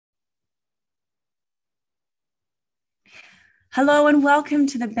Hello and welcome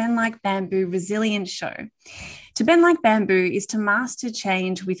to the Bend Like Bamboo Resilience Show. To bend like bamboo is to master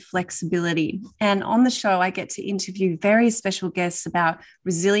change with flexibility. And on the show, I get to interview very special guests about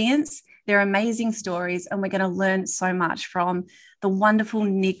resilience, their amazing stories, and we're going to learn so much from the wonderful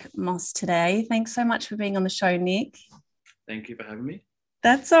Nick Moss today. Thanks so much for being on the show, Nick. Thank you for having me.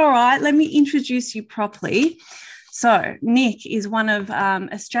 That's all right. Let me introduce you properly. So, Nick is one of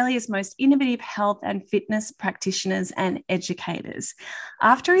Australia's most innovative health and fitness practitioners and educators.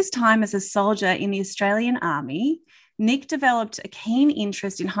 After his time as a soldier in the Australian Army, Nick developed a keen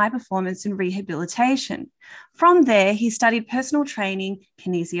interest in high performance and rehabilitation. From there, he studied personal training,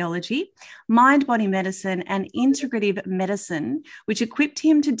 kinesiology, mind body medicine, and integrative medicine, which equipped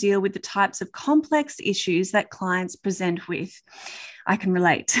him to deal with the types of complex issues that clients present with. I can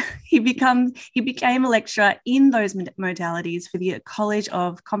relate. He became a lecturer in those modalities for the College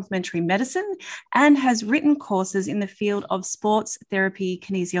of Complementary Medicine and has written courses in the field of sports therapy,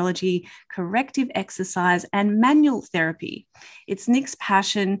 kinesiology, corrective exercise, and manual therapy. It's Nick's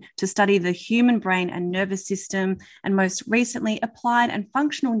passion to study the human brain and nervous system, and most recently, applied and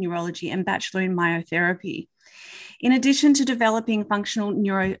functional neurology and bachelor in myotherapy. In addition to developing functional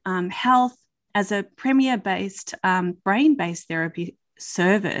neuro health, as a premier-based brain-based therapy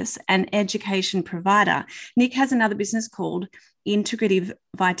service and education provider, Nick has another business called Integrative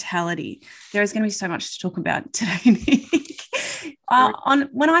Vitality. There is going to be so much to talk about today, Nick.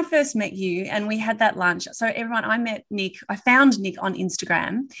 When I first met you and we had that lunch, so everyone, I found Nick on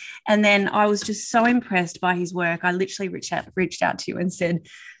Instagram, and then I was just so impressed by his work. I literally reached out to you and said,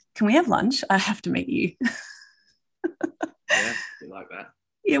 "Can we have lunch? I have to meet you." Yeah, you like that.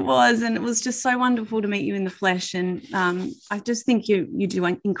 It was, and it was just so wonderful to meet you in the flesh. And I just think you do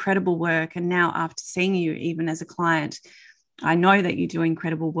incredible work. And now, after seeing you even as a client, I know that you do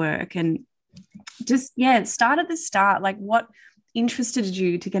incredible work. And just, start at the start. Like, what interested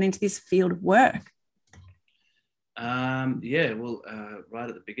you to get into this field of work? Right at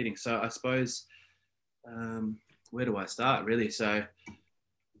the beginning. So I suppose, where do I start, really? So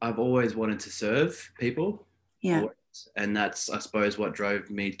I've always wanted to serve people. Yeah. And that's, I suppose, what drove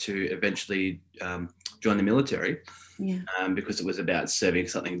me to eventually join the military. Yeah. Because it was about serving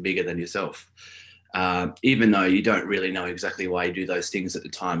something bigger than yourself. Even though you don't really know exactly why you do those things at the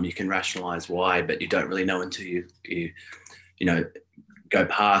time, you can rationalize why, but you don't really know until you go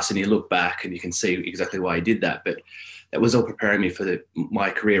past and you look back and you can see exactly why you did that. But that was all preparing me for my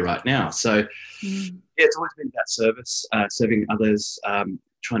career right now. So it's always been about service, serving others,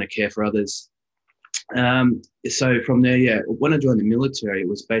 trying to care for others. So from there, when I joined the military, it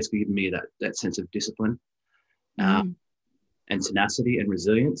was basically giving me that sense of discipline and tenacity and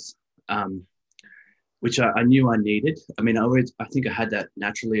resilience, which I knew I needed. I mean, I think I had that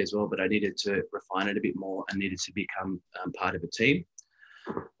naturally as well, but I needed to refine it a bit more. I needed to become part of a team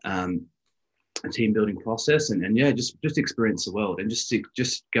building process, and just experience the world and just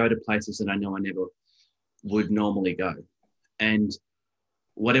go to places that I know I never would normally go. And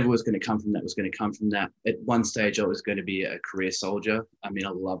whatever was going to come from that was going to come from that. At one stage, I was going to be a career soldier. I mean, I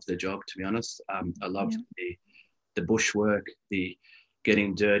loved the job, to be honest. I loved the bushwork, the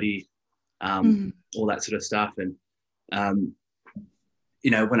getting dirty, all that sort of stuff. And,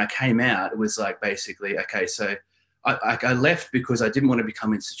 when I came out, it was like basically, okay, so I left because I didn't want to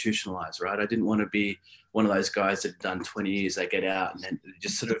become institutionalized, right? I didn't want to be one of those guys that had done 20 years, they get out and then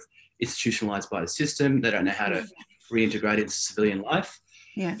just sort of institutionalized by the system. They don't know how to reintegrate into civilian life.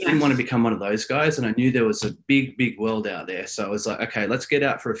 Yeah. I didn't want to become one of those guys, and I knew there was a big, big world out there. So I was like, okay, let's get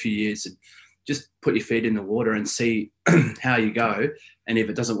out for a few years and just put your feet in the water and see how you go. And if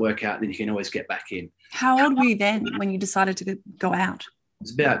it doesn't work out, then you can always get back in. How old were you then when you decided to go out? It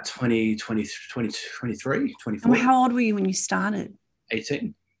was about 20, 20, 20 23, 24. And how old were you when you started?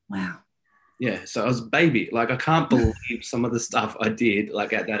 18. Wow. Yeah, so I was a baby. Like, I can't believe some of the stuff I did,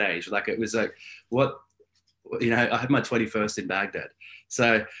 like, at that age. Like, it was like, what, I had my 21st in Baghdad.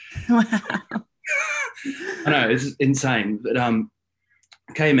 So, wow. I know, it's insane. But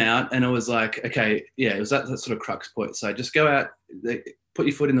came out and I was like, okay, it was that sort of crux point. So just go out, put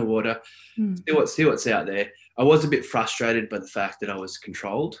your foot in the water, see what's out there. I was a bit frustrated by the fact that I was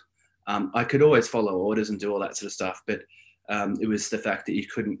controlled. I could always follow orders and do all that sort of stuff, but it was the fact that you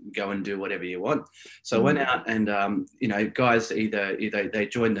couldn't go and do whatever you want. So I went out and, guys either they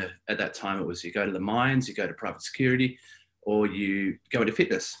joined at that time, it was you go to the mines, you go to private security, or you go into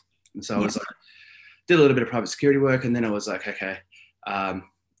fitness. And so I was like, did a little bit of private security work, and then I was like, okay, now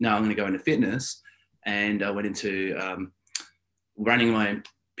I'm going to go into fitness. And I went into running my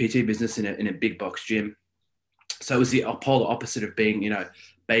PT business in a big box gym. So it was the polar opposite of being,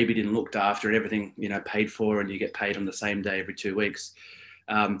 babied and looked after and everything, paid for, and you get paid on the same day every 2 weeks,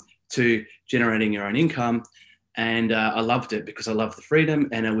 to generating your own income. And I loved it because I loved the freedom,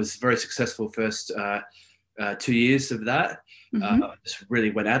 and it was very successful first 2 years of that. Just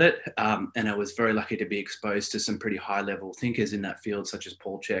really went at it. And I was very lucky to be exposed to some pretty high level thinkers in that field, such as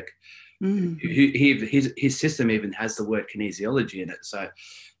Paul Chek. His system even has the word kinesiology in it. So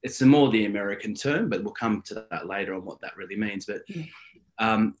it's more the American term, but we'll come to that later on what that really means. But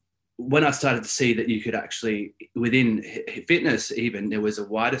when I started to see that you could actually, within fitness even, there was a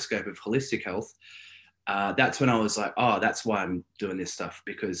wider scope of holistic health, that's when I was like, oh, that's why I'm doing this stuff,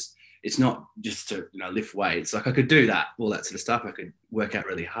 because it's not just to lift weights. Like I could do that, all that sort of stuff. I could work out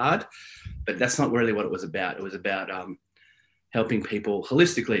really hard, but that's not really what it was about. It was about helping people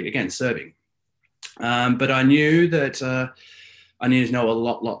holistically, again, serving. But I knew that I needed to know a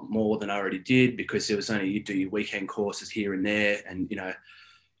lot more than I already did, because there was only, you do your weekend courses here and there, and I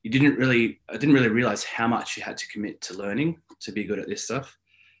didn't really realize how much you had to commit to learning to be good at this stuff.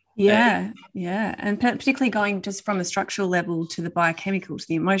 And particularly going just from a structural level to the biochemical, to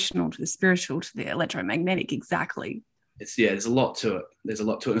the emotional, to the spiritual, to the electromagnetic. Exactly. There's a lot to it.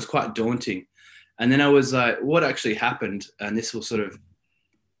 It's quite daunting. And then I was like, what actually happened, and this will sort of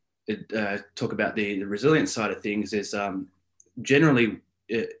talk about the resilience side of things, is generally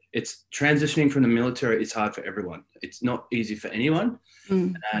it's transitioning from the military is hard for everyone. It's not easy for anyone.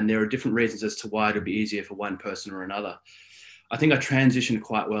 And there are different reasons as to why it would be easier for one person or another. I think I transitioned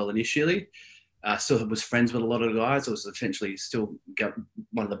quite well initially. Still was friends with a lot of the guys. I was essentially still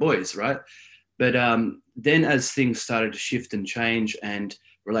one of the boys, right? But then as things started to shift and change and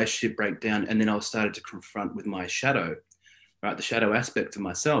relationship breakdown, and then I was started to confront with my shadow, right? The shadow aspect of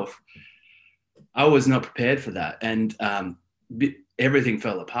myself. I was not prepared for that. And everything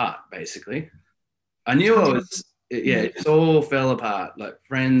fell apart, basically. I knew I was, it just all fell apart, like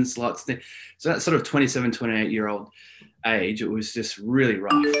friends, lots of things. So that sort of 27, 28-year-old age, it was just really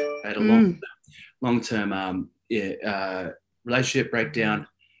rough. I had a long-term relationship breakdown,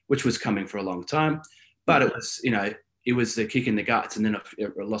 which was coming for a long time, but it was, it was the kick in the guts. And then I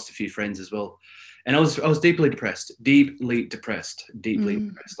lost a few friends as well. And I was deeply depressed,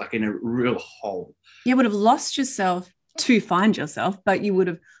 like in a real hole. You would have lost yourself to find yourself, but you would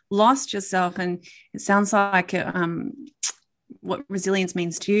have lost yourself. And it sounds like what resilience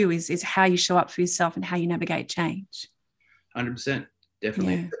means to you is how you show up for yourself and how you navigate change. 100%,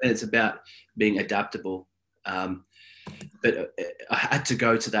 definitely. And it's about being adaptable. But I had to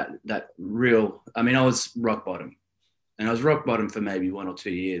go to that real, I was rock bottom, and I was rock bottom for maybe 1 or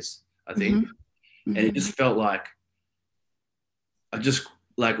 2 years, I think. And it just felt like I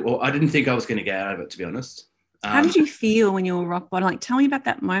didn't think I was going to get out of it, to be honest. How did you feel when you were rock bottom? Like, tell me about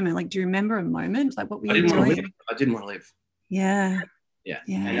that moment. Like, do you remember a moment? Like, what were you doing? I didn't want to live. Yeah.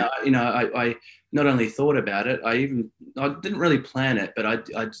 And I not only thought about it, I didn't really plan it, but I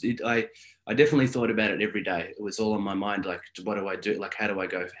definitely thought about it every day. It was all on my mind. Like, what do I do? Like, how do I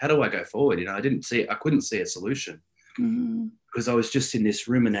go forward? I couldn't see a solution, because I was just in this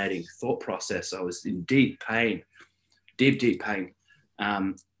ruminating thought process. I was in deep pain.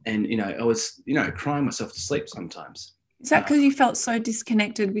 And, I was, crying myself to sleep sometimes. Is that because you felt so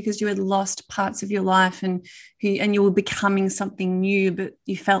disconnected because you had lost parts of your life and you were becoming something new, but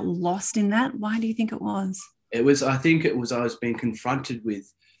you felt lost in that? Why do you think it was? I was being confronted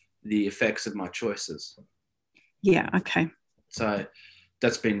with the effects of my choices. Yeah. Okay. So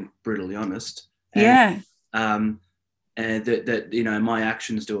that's been brutally honest. And that my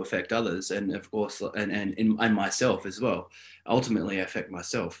actions do affect others, and of course, and myself as well. Ultimately, affect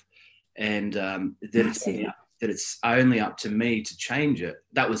myself, and that it's only up to me to change it.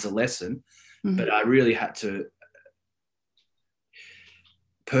 That was a lesson, but I really had to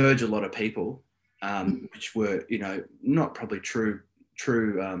purge a lot of people, which were not probably true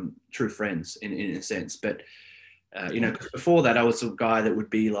friends in a sense, but before that I was a guy that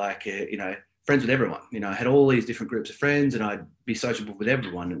would be like friends with everyone. I had all these different groups of friends, and I'd be sociable with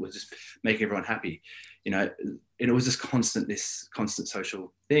everyone. It would just make everyone happy, and it was just this constant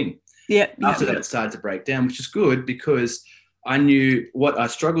social thing. After that, it started to break down, which is good, because I knew what I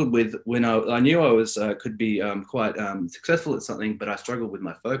struggled with when I knew I was could be quite successful at something, but I struggled with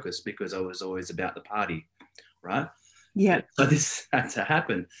my focus because I was always about the party, right? Yeah. So this had to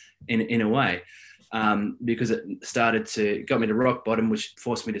happen in a way. Because it got me to rock bottom, which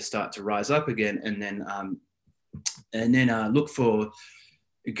forced me to start to rise up again, and then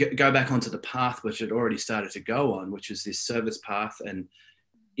go back onto the path which had already started to go on, which is this service path. And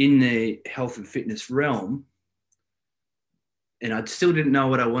in the health and fitness realm, and I still didn't know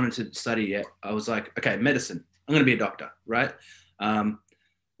what I wanted to study yet. I was like, okay, medicine. I'm going to be a doctor, right?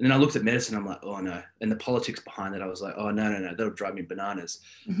 And then I looked at medicine. I'm like, oh no. And the politics behind it, I was like, oh no, that'll drive me bananas.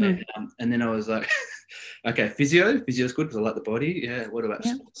 And then I was like, okay, physio's good because I like the body. Yeah. What about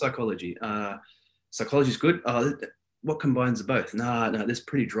psychology? Psychology's good. Oh, what combines the both? No, that's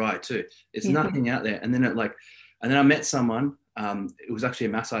pretty dry too. There's nothing out there. And then and then I met someone. It was actually a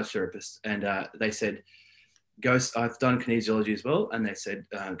massage therapist, and they said, I've done kinesiology as well, and they said,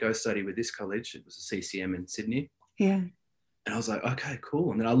 go study with this college. It was a CCM in Sydney. Yeah. And I was like, okay,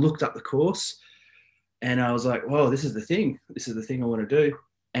 cool. And then I looked up the course, and I was like, whoa, this is the thing. This is the thing I want to do.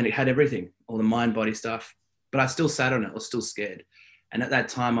 And it had everything, all the mind, body stuff. But I still sat on it. I was still scared. And at that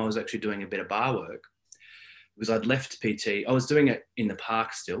time, I was actually doing a bit of bar work because I'd left PT. I was doing it in the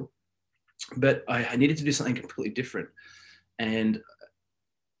park still, but I needed to do something completely different. And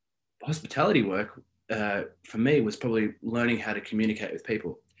hospitality work for me was probably learning how to communicate with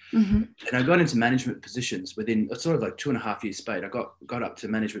people. And I got into management positions within sort of like 2.5 years space. I got up to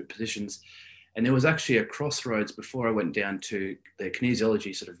management positions, and there was actually a crossroads before I went down to the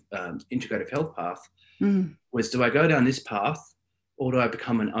kinesiology sort of integrative health path. Was, do I go down this path, or do I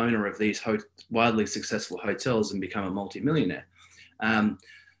become an owner of these wildly successful hotels and become a multimillionaire?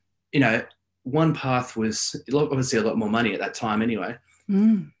 One path was obviously a lot more money at that time anyway,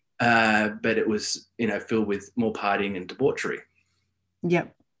 but it was filled with more partying and debauchery.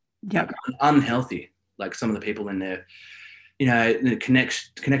 Yep. Unhealthy. Like some of the people in there,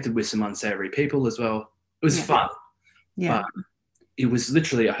 connected with some unsavory people as well. It was fun. Yeah. But it was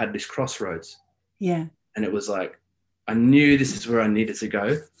literally, I had this crossroads. Yeah. And it was like, I knew this is where I needed to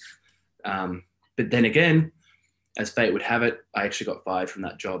go. But then again, as fate would have it, I actually got fired from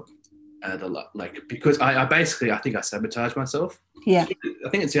that job. Because I think I sabotaged myself. Yeah. I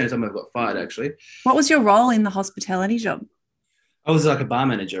think it's the only time I got fired, actually. What was your role in the hospitality job? I was like a bar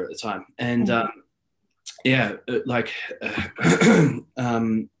manager at the time. And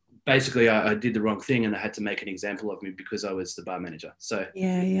basically I did the wrong thing, and I had to make an example of me because I was the bar manager. So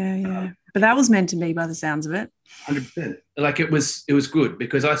but that was meant to be by the sounds of it. 100%. Like it was good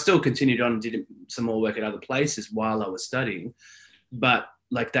because I still continued on and did some more work at other places while I was studying, but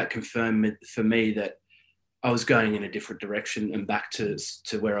like that confirmed for me that I was going in a different direction and back to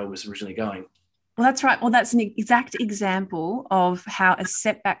where I was originally going. Well, that's right. Well, that's an exact example of how a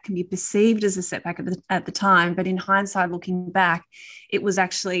setback can be perceived as a setback at the time. But in hindsight, looking back, it was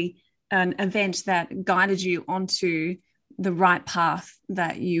actually an event that guided you onto the right path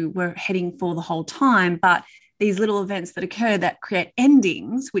that you were heading for the whole time. But these little events that occur that create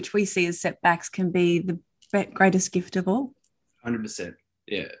endings, which we see as setbacks, can be the greatest gift of all. 100%.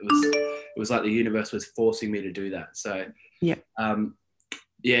 Yeah, it was like the universe was forcing me to do that. So yeah.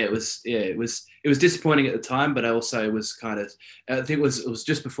 It was disappointing at the time, but I also was kind of, I think it was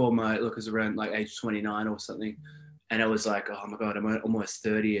just before it was around like age 29 or something. And I was like, oh my God, I'm almost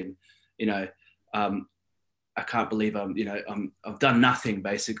 30. And, I can't believe I've done nothing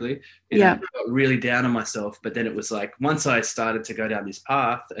basically. I got really down on myself. But then it was like, once I started to go down this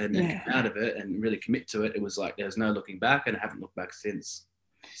path and come out of it and really commit to it, it was like, there's no looking back, and I haven't looked back since.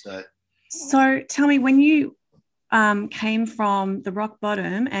 So tell me, when you came from the rock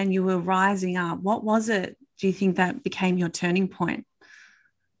bottom and you were rising up, what was it, do you think, that became your turning point?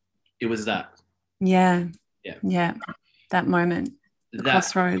 It was that. Yeah. That moment, the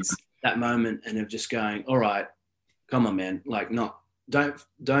crossroads. That moment, and of just going, all right, come on, man. Like,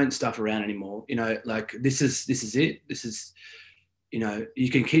 don't stuff around anymore. Like this is it. This is, you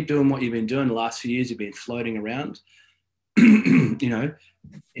can keep doing what you've been doing the last few years. You've been floating around, in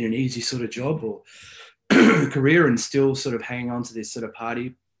an easy sort of job or career, and still sort of hanging on to this sort of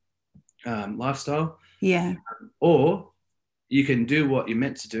party lifestyle. Yeah. Or you can do what you're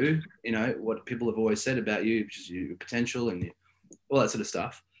meant to do, what people have always said about you, which is your potential and all that sort of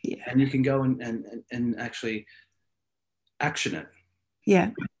stuff. Yeah. And you can go and actually action it.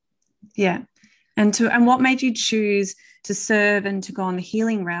 Yeah. Yeah. And what made you choose to serve and to go on the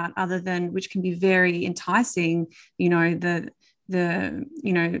healing route, other than, which can be very enticing, the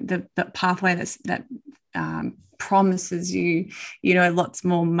pathway that promises you, lots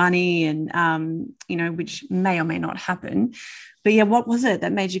more money and, which may or may not happen. But yeah, what was it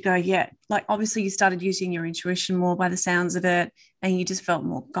that made you go, like obviously you started using your intuition more by the sounds of it, and you just felt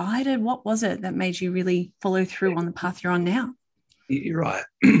more guided. What was it that made you really follow through on the path you're on now? You're right.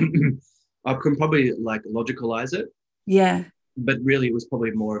 I can probably logicalize it. Yeah. But really it was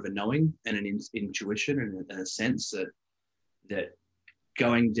probably more of a knowing and an intuition and a sense that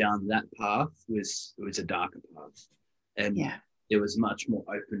going down that path was a darker path. And there was much more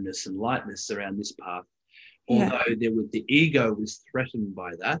openness and lightness around this path. Although the ego was threatened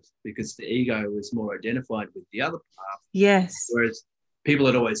by that, because the ego was more identified with the other path. Yes. Whereas people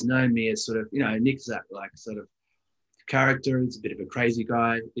had always known me as sort of, Nick's that like sort of character. He's a bit of a crazy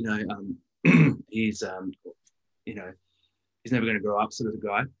guy, he's, he's never going to grow up sort of a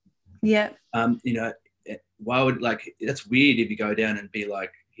guy. Yeah. Why would, like, that's weird if you go down and be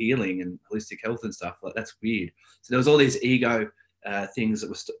like healing and holistic health and stuff, like that's weird. So there was all these ego things that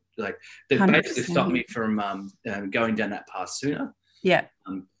were that 100%. Basically stopped me from going down that path sooner. Yeah.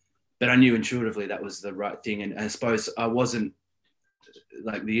 But I knew intuitively that was the right thing. And I suppose I wasn't,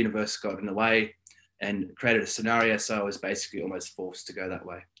 like, the universe got in the way and created a scenario. So I was basically almost forced to go that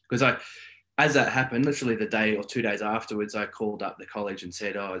way. Because as that happened, literally the day or 2 days afterwards, I called up the college and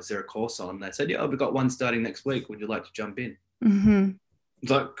said, "Oh, is there a course on?" And they said, "Yeah, we've got one starting next week. Would you like to jump in?" Mm-hmm.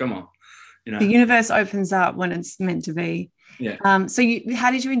 It's like, come on. The universe opens up when it's meant to be. Yeah. So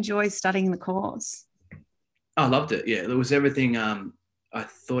how did you enjoy studying the course? I loved it. Yeah, there was everything I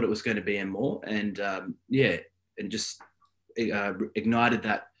thought it was going to be and more. And and just ignited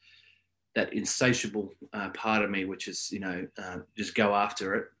that insatiable part of me, which is, just go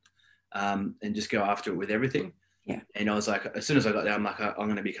after it, and just go after it with everything. Yeah. And I was like, as soon as I got there, I'm like, I'm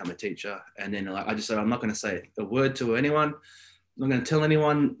going to become a teacher. And then I just said, I'm not going to say a word to anyone. I'm not going to tell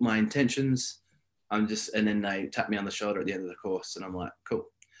anyone my intentions. And then they tapped me on the shoulder at the end of the course, and I'm like, cool.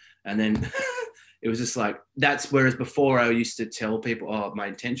 And then it was just like, whereas before I used to tell people, oh, my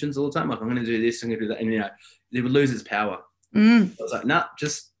intentions all the time, like, I'm going to do this, I'm going to do that. And, it would lose its power. I was like, nah,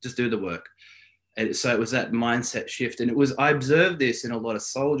 just do the work. And so it was that mindset shift. And I observed this in a lot of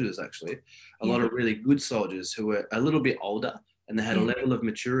soldiers, actually, a lot of really good soldiers who were a little bit older and they had a level of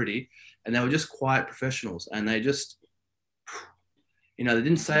maturity, and they were just quiet professionals. And they just, they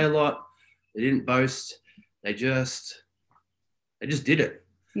didn't say a lot. They didn't boast. They just did it.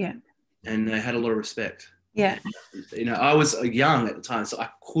 Yeah. And they had a lot of respect. Yeah. I was young at the time, so I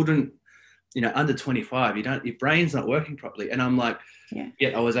couldn't, under 25, your brain's not working properly. And I'm like,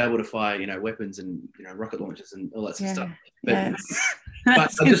 I was able to fire, weapons and, rocket launchers and all that sort of stuff. But,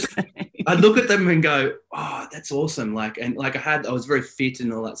 I look at them and go, oh, that's awesome. Like, and like I was very fit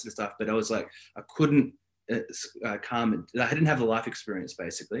and all that sort of stuff, but I was like, I couldn't calm it. I didn't have the life experience,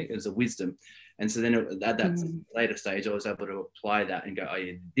 basically. It was a wisdom. And so then at that later stage, I was able to apply that and go, oh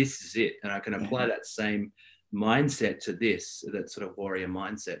yeah, this is it. And I can apply that same mindset to this, that sort of warrior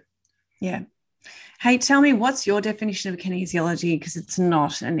mindset. Yeah. Hey, tell me, what's your definition of kinesiology? Because it's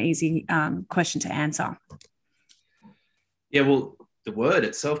not an easy question to answer. Yeah, well, the word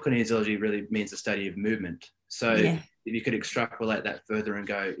itself, kinesiology, really means the study of movement. So if you could extrapolate that further and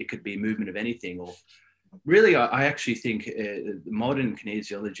go, it could be movement of anything. Or really, I actually think modern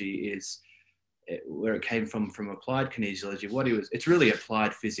kinesiology is where it came from applied kinesiology. It's really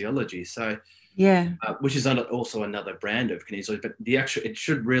applied physiology. So which is also another brand of kinesiology, but it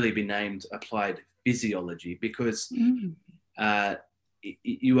should really be named applied physiology, because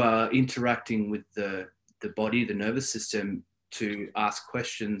you are interacting with the body, the nervous system, to ask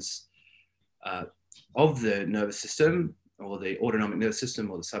questions of the nervous system, or the autonomic nervous system,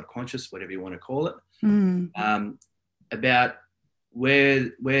 or the subconscious, whatever you want to call it, about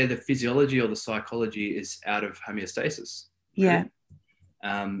where the physiology or the psychology is out of homeostasis. Yeah.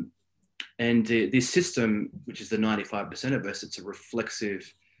 And this system, which is the 95% of us, it's a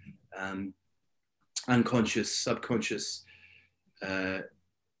reflexive, unconscious, subconscious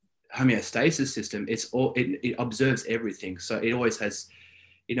homeostasis system. It observes everything. So it always has,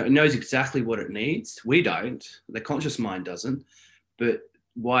 it knows exactly what it needs. We don't. The conscious mind doesn't. But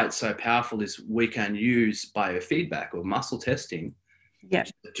why it's so powerful is we can use biofeedback or muscle testing, the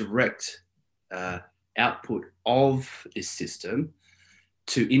direct output of this system,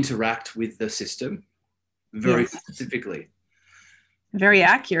 to interact with the system very specifically. Very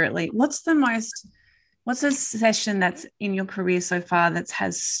accurately. What's a session that's in your career so far that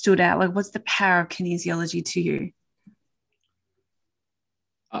has stood out? Like, what's the power of kinesiology to you?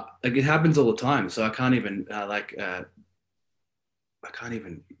 Like, it happens all the time. So I can't even Are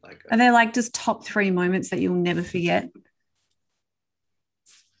there like just top 3 moments that you'll never forget?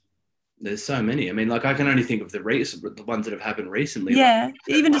 There's so many. I mean, like, I can only think of the ones that have happened recently. Yeah,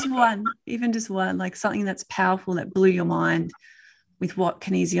 even just one, like something that's powerful that blew your mind with what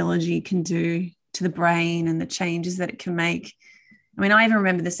kinesiology can do to the brain and the changes that it can make. I mean, I even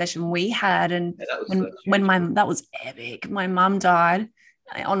remember the session we had, and that was epic. My mum died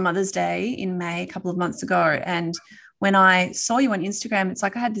on Mother's Day in May a couple of months ago, and when I saw you on Instagram, it's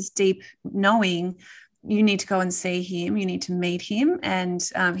like I had this deep knowing, you need to go and see him, you need to meet him, and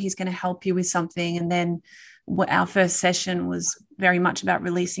he's going to help you with something. And then our first session was very much about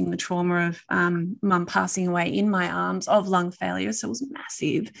releasing the trauma of mum passing away in my arms of lung failure. So it was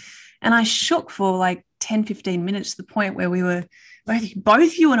massive. And I shook for like 10, 15 minutes, to the point where we were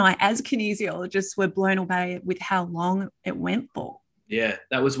both you and I, as kinesiologists, were blown away with how long it went for. Yeah,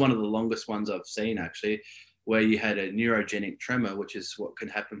 that was one of the longest ones I've seen, actually, where you had a neurogenic tremor, which is what can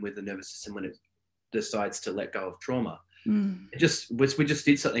happen with the nervous system when it decides to let go of trauma. We just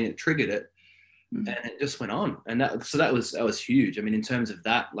did something that triggered it, and it just went on. And that was huge. I mean, in terms of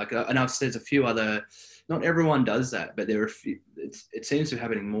that, like, and there's a few other. Not everyone does that, but there are a few. It seems to be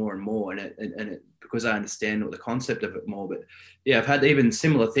happening more and more, and it because I understand the concept of it more. But yeah, I've had even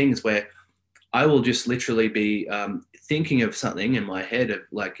similar things where I will just literally be thinking of something in my head of,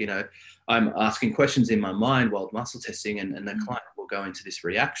 like, I'm asking questions in my mind while muscle testing, and the client will go into this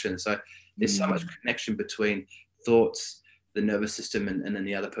reaction. So there's so much connection between thoughts, the nervous system, and then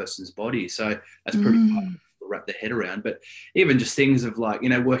the other person's body. So that's pretty hard to wrap their head around. But even just things of, like,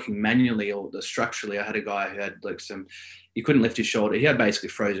 working manually or structurally. I had a guy who had, like, he couldn't lift his shoulder. He had basically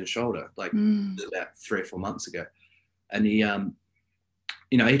frozen shoulder, like about 3 or 4 months ago. And he,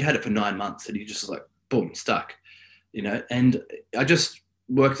 he'd had it for 9 months, and he just was like, boom, stuck, and I just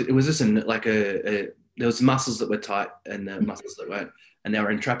worked it. It was just there was muscles that were tight and the muscles that weren't, and they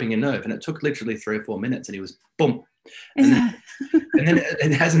were entrapping a nerve, and it took literally 3 or 4 minutes, and he was boom. And then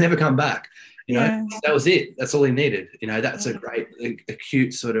it has never come back, That was it. That's all he needed. That's a great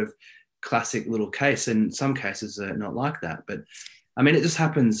acute sort of classic little case. And some cases are not like that, but I mean, it just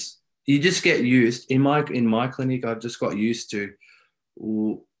happens. You just get used. In my clinic, I've just got used to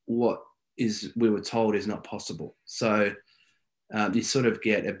what we were told is not possible. So you sort of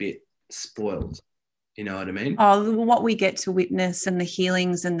get a bit spoiled. You know what I mean? Oh, what we get to witness, and the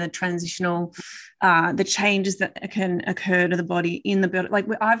healings and the transitional, the changes that can occur to the body in the body. Like,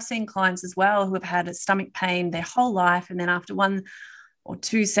 I've seen clients as well who have had a stomach pain their whole life, and then after 1 or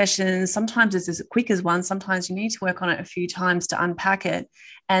 2 sessions, sometimes it's as quick as one, sometimes you need to work on it a few times to unpack it,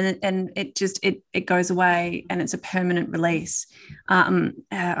 and it just it goes away, and it's a permanent release.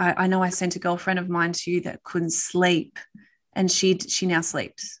 I know I sent a girlfriend of mine to you that couldn't sleep, and she now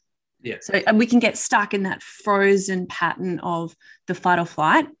sleeps. Yeah. So, and we can get stuck in that frozen pattern of the fight or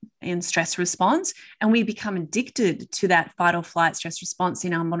flight and stress response, and we become addicted to that fight or flight stress response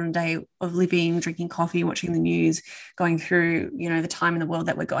in our modern day of living, drinking coffee, watching the news, going through, the time in the world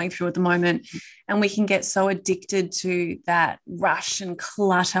that we're going through at the moment. And we can get so addicted to that rush and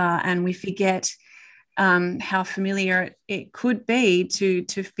clutter, and we forget how familiar it could be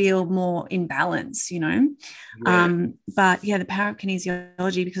to feel more in balance, Yeah. But yeah, the power of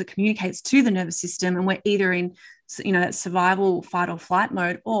kinesiology, because it communicates to the nervous system, and we're either in, that survival fight or flight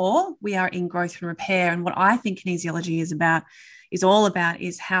mode, or we are in growth and repair. And what I think kinesiology is all about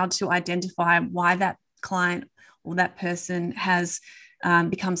is how to identify why that client or that person has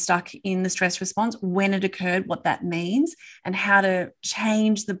become stuck in the stress response, when it occurred, what that means, and how to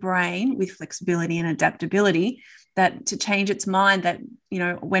change the brain with flexibility and adaptability, that to change its mind that,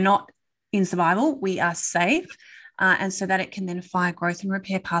 we're not in survival, we are safe. And so that it can then fire growth and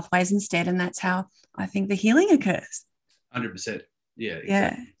repair pathways instead. And that's how I think the healing occurs. 100%. Yeah. Exactly.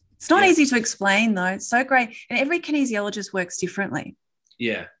 Yeah. It's not easy to explain, though. It's so great. And every kinesiologist works differently.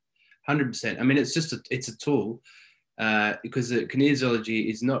 Yeah, 100%. I mean, it's a tool. Because the kinesiology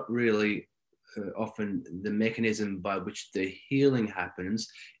is not really often the mechanism by which the healing happens.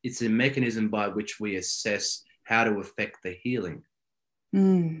 It's a mechanism by which we assess how to affect the healing.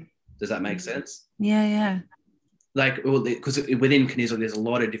 Does that make sense? Yeah. Like, well, because within kinesiology, there's a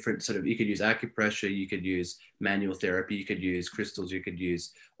lot of different you could use acupressure, you could use manual therapy, you could use crystals, you could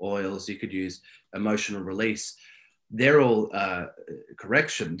use oils, you could use emotional release. They're all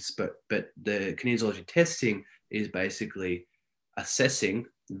corrections, but the kinesiology testing is basically assessing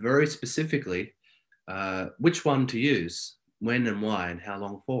very specifically which one to use, when and why, and how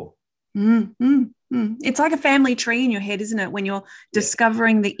long for. It's like a family tree in your head, isn't it? When you're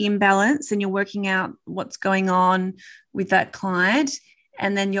discovering the imbalance and you're working out what's going on with that client,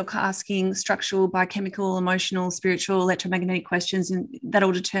 and then you're asking structural, biochemical, emotional, spiritual, electromagnetic questions, and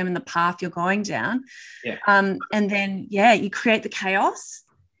that'll determine the path you're going down. Yeah. And then, you create the chaos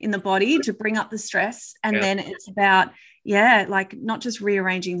in the body to bring up the stress. And then it's about, like not just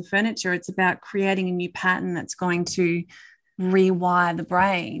rearranging the furniture, it's about creating a new pattern that's going to rewire the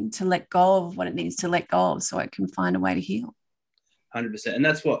brain to let go of what it needs to let go of, so it can find a way to heal. 100%. And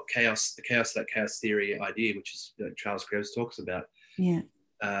that's what that chaos theory idea, which is Charles Krebs talks about. Yeah.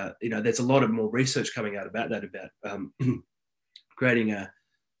 There's a lot of more research coming out about that, about creating and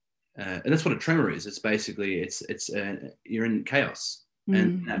that's what a tremor is. It's basically, you're in chaos. And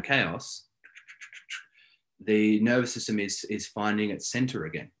in that chaos, the nervous system is finding its center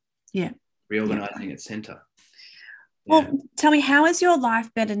again. Yeah. Reorganizing its center. Yeah. Well, tell me, how is your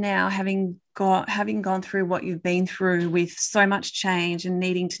life better now, having gone through what you've been through with so much change and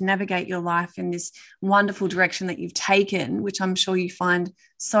needing to navigate your life in this wonderful direction that you've taken, which I'm sure you find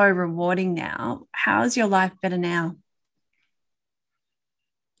so rewarding now. How is your life better now?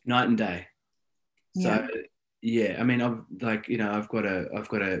 Night and day. Yeah. So yeah, I mean, I've got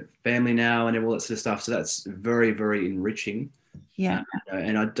a family now and all that sort of stuff. So that's very, very enriching. Yeah.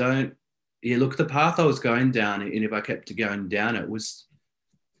 And I don't, yeah, look, the path I was going down, and if I kept going down, it was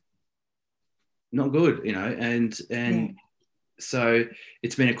not good, Yeah. and so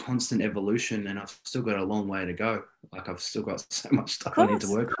it's been a constant evolution, and I've still got a long way to go. Like I've still got so much Of stuff I need to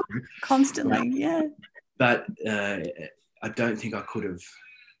course. work through. Constantly. Yeah. But I don't think I could have.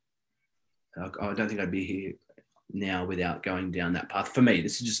 I don't think I'd be here now without going down that path. For me,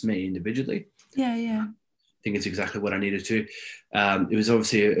 this is just me individually. Yeah. Yeah. I think it's exactly what I needed to. It was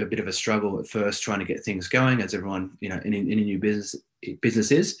obviously a bit of a struggle at first trying to get things going, as everyone, in a new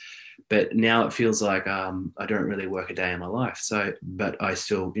business is. But now it feels like I don't really work a day in my life. So, but I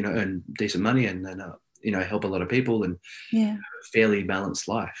still, earn decent money and then, help a lot of people and Yeah. a fairly balanced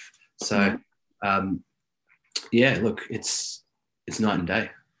life. So, Yeah. yeah, look, it's night and day,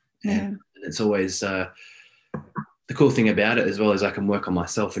 and Yeah. it's always the cool thing about it as well is I can work on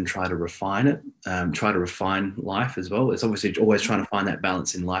myself and try to refine it, try to refine life as well. It's obviously always trying to find that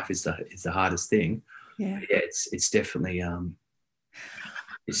balance in life is the hardest thing. Yeah. But yeah, it's definitely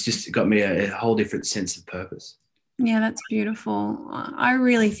it's just got me a whole different sense of purpose. Yeah, that's beautiful. I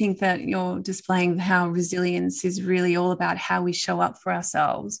really think that you're displaying how resilience is really all about how we show up for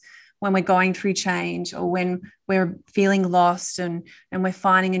ourselves when we're going through change or when we're feeling lost and we're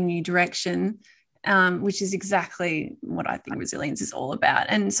finding a new direction, which is exactly what I think resilience is all about.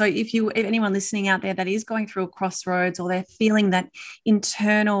 And so if anyone listening out there that is going through a crossroads or they're feeling that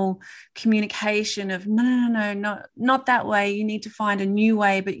internal communication of not that way, you need to find a new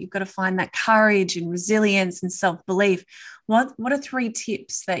way, but you've got to find that courage and resilience and self-belief. What are three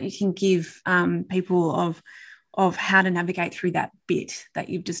tips that you can give people of how to navigate through that bit that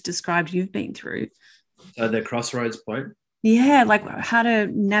you've just described you've been through? So the crossroads point. Yeah, like how to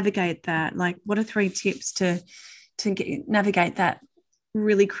navigate that. Like, what are three tips to navigate that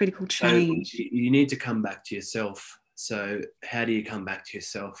really critical So change? you need to come back to yourself. So how do you come back to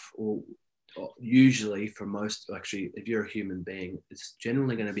yourself? Well, usually for most, actually, if you're a human being, it's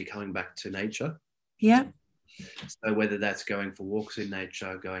generally going to be coming back to nature. Yeah, So whether that's going for walks in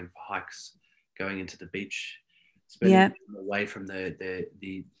nature, going for hikes, going into the beach, spending yeah, time away from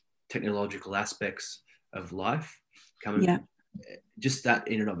the technological aspects of life, coming, yeah, just that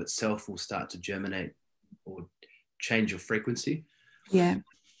in and of itself will start to germinate or change your frequency. yeah,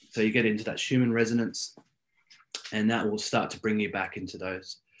 So you get into that Schumann resonance, and that will start to bring you back into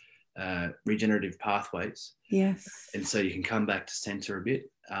those regenerative pathways. yes, And so you can come back to center a bit.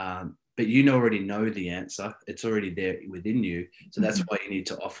 But already know the answer. It's already there within you. So that's why you need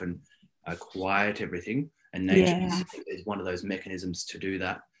to often quiet everything. And nature yeah, is one of those mechanisms to do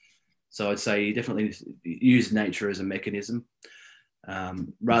that. So I'd say you definitely use nature as a mechanism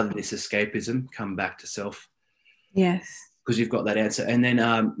rather than this escapism. Come back to self yes, because you've got that answer. And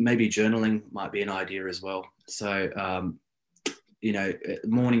then maybe journaling might be an idea as well. So,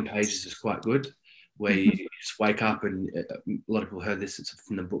 morning pages is quite good where you just wake up and a lot of people heard this. It's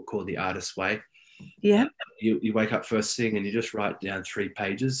from the book called The Artist's Way. yeah. You wake up first thing and you just write down 3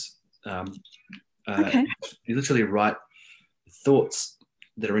 pages. Okay. You literally write thoughts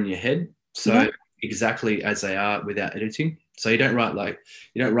that are in your head. So Yeah. exactly as they are without editing. So you don't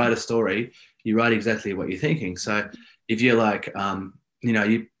write a story, you write exactly what you're thinking. So if you're like,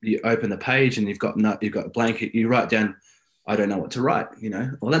 you open the page and you've got a blank, you write down, I don't know what to write,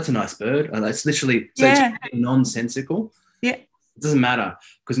 well, that's a nice bird. That's literally, so Yeah. it's nonsensical. Yeah. It doesn't matter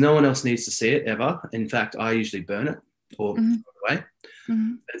because no one else needs to see it ever. In fact, I usually burn it or throw it away.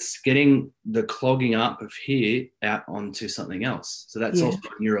 Mm-hmm. It's getting the clogging up of here out onto something else. So that's also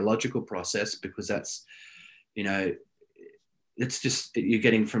a neurological process because that's, it's just you're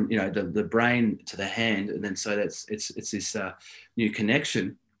getting from the brain to the hand, and then so it's this new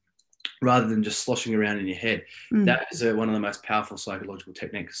connection rather than just sloshing around in your head. That is one of the most powerful psychological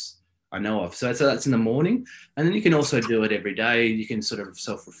techniques I know of. So that's in the morning, and then you can also do it every day. You can sort of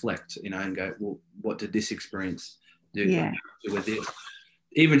self-reflect, and go, well, what did this experience do with this?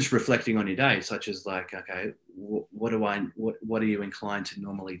 Even just reflecting on your day, such as like, okay, what are you inclined to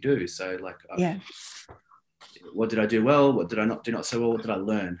normally do? So like, what did I do well? What did I not do not so well? What did I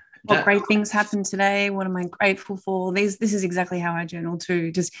learn? What great things happened today? What am I grateful for? This is exactly how I journal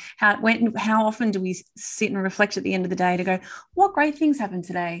too. Just how often do we sit and reflect at the end of the day to go, what great things happened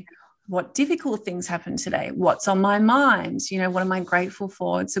today? what difficult things happened today? What's on my mind? You know, what am I grateful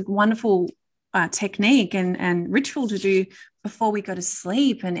for? It's a wonderful technique and ritual to do before we go to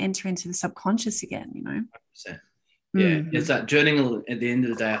sleep and enter into the subconscious again, you know. 100%. Yeah, it's that journaling at the end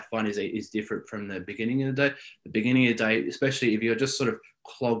of the day, I find is different from the beginning of the day. The beginning of the day, especially if you're just sort of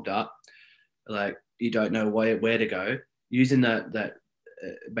clogged up, like you don't know where to go, using that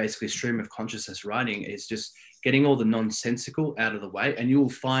basically stream of consciousness writing is just getting all the nonsensical out of the way, and you will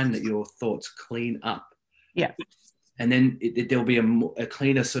find that your thoughts clean up. Yeah. And then there'll be a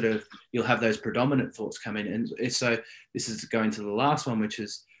cleaner sort of, you'll have those predominant thoughts come in. And so this is going to the last one, which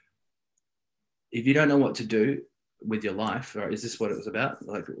is, if you don't know what to do with your life, or is this what it was about?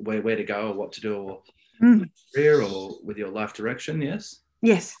 Like where to go or what to do, or career or with your life direction? Yes.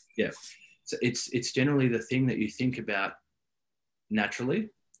 Yes. Yeah. So it's generally the thing that you think about naturally,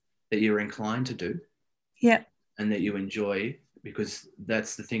 that you're inclined to do. Yeah. And that you enjoy, because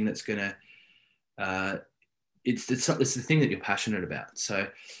that's the thing that's going to, it's the thing that you're passionate about. So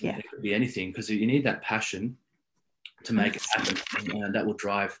it could be anything, because you need that passion to make it happen, and that will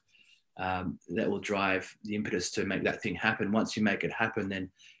drive the impetus to make that thing happen. Once you make it happen,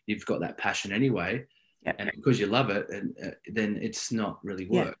 then you've got that passion anyway, and because you love it, and then it's not really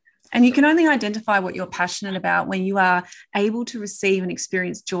work. And you can only identify what you're passionate about when you are able to receive and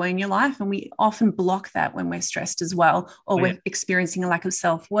experience joy in your life. And we often block that when we're stressed as well, or we're experiencing a lack of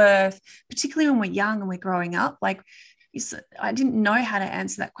self-worth, particularly when we're young and we're growing up. Like, I didn't know how to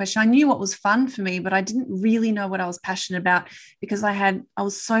answer that question. I knew what was fun for me, but I didn't really know what I was passionate about, because I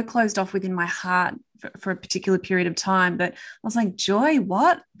was so closed off within my heart for a particular period of time. But I was like, joy,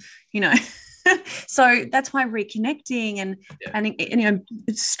 what? You know. So that's why reconnecting and you know,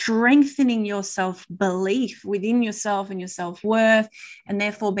 strengthening your self-belief within yourself and your self-worth, and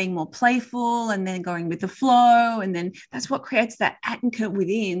therefore being more playful and then going with the flow. And then that's what creates that anchor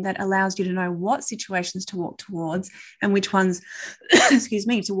within that allows you to know what situations to walk towards and which ones, excuse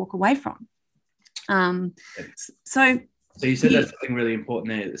me, to walk away from. So you said that's something really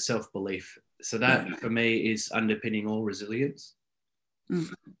important there, the self-belief. So that for me is underpinning all resilience.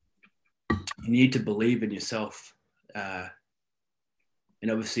 You need to believe in yourself, and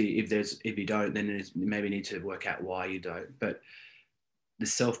obviously if you don't, then you maybe need to work out why you don't. But the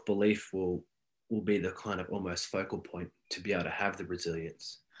self-belief will be the kind of almost focal point to be able to have the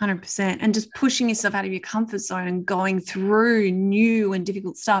resilience. 100%. And just pushing yourself out of your comfort zone and going through new and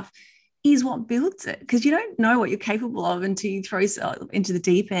difficult stuff is what builds it, because you don't know what you're capable of until you throw yourself into the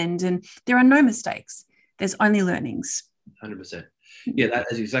deep end. And there are no mistakes, there's only learnings. 100%. Yeah, that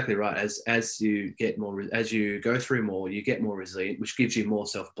is exactly right. As you get more, as you go through more, you get more resilient, which gives you more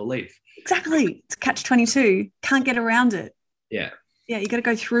self-belief. Exactly. It's catch-22. Can't get around it. Yeah, you got to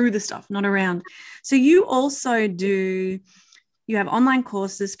go through the stuff, not around. So you also you have online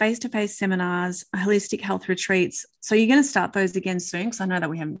courses, face-to-face seminars, holistic health retreats. So you're going to start those again soon, because I know that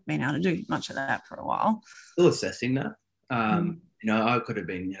we haven't been able to do much of that for a while. Still assessing that. You know, I could have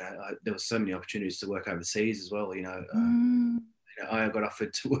been, you know, there were so many opportunities to work overseas as well, you know. I got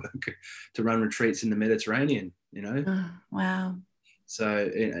offered to run retreats in the Mediterranean, you know. Wow. So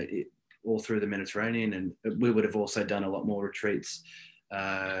all through the Mediterranean, and we would have also done a lot more retreats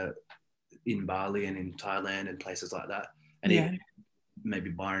in Bali and in Thailand and places like that, and even maybe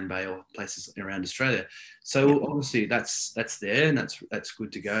Byron Bay or places around Australia. So obviously that's there, and that's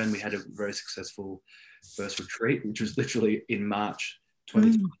good to go. And we had a very successful first retreat, which was literally in March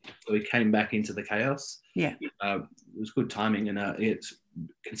 2020. So we came back into the chaos. It was good timing, and it's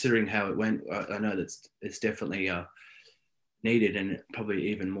considering how it went, I know that it's definitely needed, and probably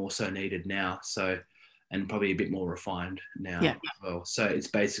even more so needed now. So, and probably a bit more refined now as well. So it's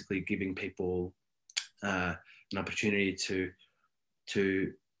basically giving people an opportunity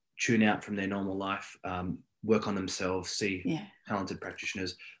to tune out from their normal life, work on themselves, see talented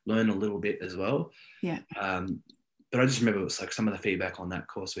practitioners, learn a little bit as well. But I just remember it was like some of the feedback on that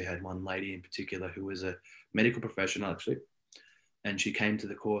course. We had one lady in particular who was a medical professional actually, and she came to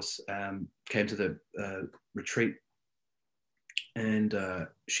the course, came to the retreat, and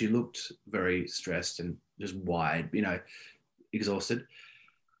she looked very stressed and just wide, you know, exhausted.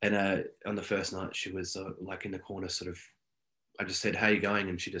 And on the first night, she was like in the corner, sort of. I just said, "How are you going?"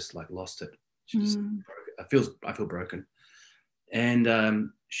 And she just like lost it. She just, I feel broken.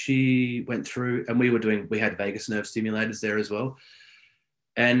 And she went through, and we had vagus nerve stimulators there as well.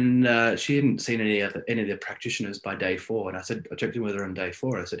 And she hadn't seen any of the practitioners by day 4. And I checked in with her on day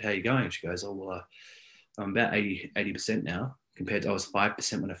 4. I said, "How are you going?" And she goes, "Oh, well, I'm about 80% now, compared to I was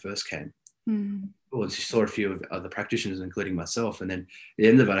 5% when I first came." Well, she saw a few of other practitioners, including myself. And then at the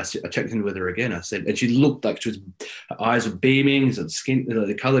end of it, I checked in with her again. I said, and she looked like her eyes were beaming, so the skin,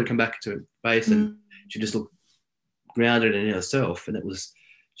 the color had come back to her face, and she just looked grounded in herself. And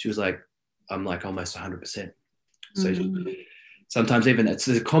she was like, I'm like almost 100%. So sometimes even there's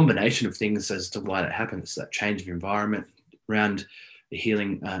a combination of things as to why that happens. That change of environment around the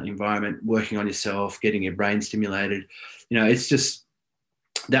healing environment, working on yourself, getting your brain stimulated. It's just,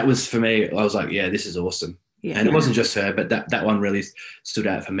 that was for me, I was like, yeah, this is awesome. Yeah. And it wasn't just her, but that one really stood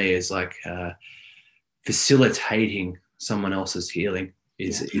out for me as like facilitating someone else's healing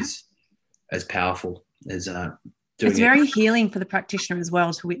is as powerful as doing it's very healing for the practitioner as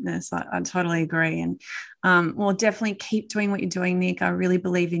well to witness. I totally agree. And well, definitely keep doing what you're doing, Nick. I really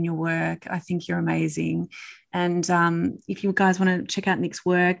believe in your work. I think you're amazing. And if you guys want to check out Nick's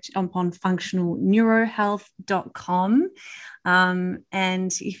work, jump on functionalneurohealth.com.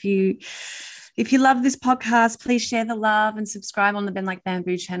 And if you love this podcast, please share the love and subscribe on the Bend Like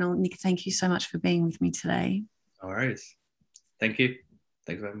Bamboo channel. Nick, thank you so much for being with me today. No worries. Thank you.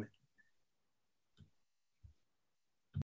 Thanks for having me.